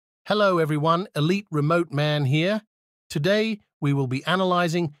Hello everyone, Elite Remote Man here. Today we will be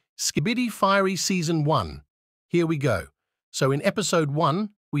analyzing Skibidi Firey Season 1. Here we go. So in Episode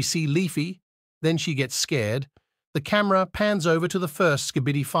 1, we see Leafy, then she gets scared. The camera pans over to the first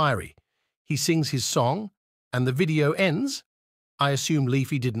Skibidi Firey. He sings his song, and the video ends. I assume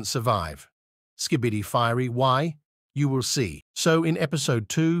Leafy didn't survive. Skibidi Firey, why? You will see. So in Episode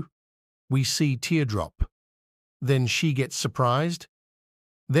 2, we see Teardrop. Then she gets surprised.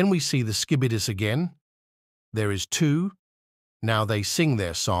 Then we see the Skibidis again. There is 2. Now they sing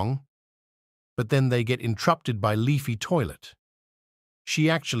their song. But then they get interrupted by Leafy Toilet. She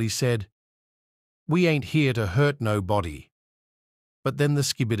actually said, "We ain't here to hurt nobody." But then the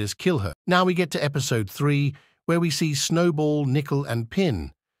Skibidis kill her. Now we get to Episode 3, where we see Snowball, Nickel, and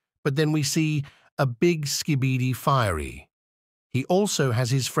Pin. But then we see a big Skibidi Firey. He also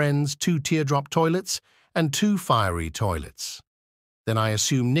has his friends 2 Teardrop toilets and 2 Firey toilets. Then I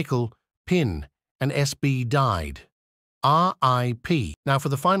assume Nickel, Pin, and SB died. R.I.P. Now for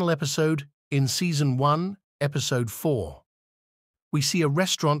the final episode, in Season 1, Episode 4. We see a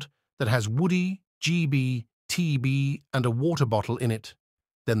restaurant that has Woody, GB, TB, and a water bottle in it.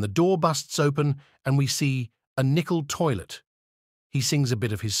 Then the door busts open and we see a Nickel toilet. He sings a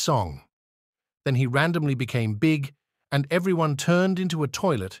bit of his song. Then he randomly became big and everyone turned into a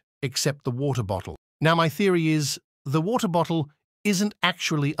toilet except the water bottle. Now my theory is the water bottle isn't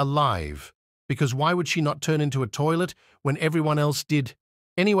actually alive, because why would she not turn into a toilet when everyone else did?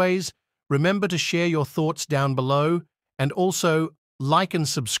 Anyways, remember to share your thoughts down below, and also like and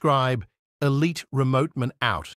subscribe. Elite Remote Man out.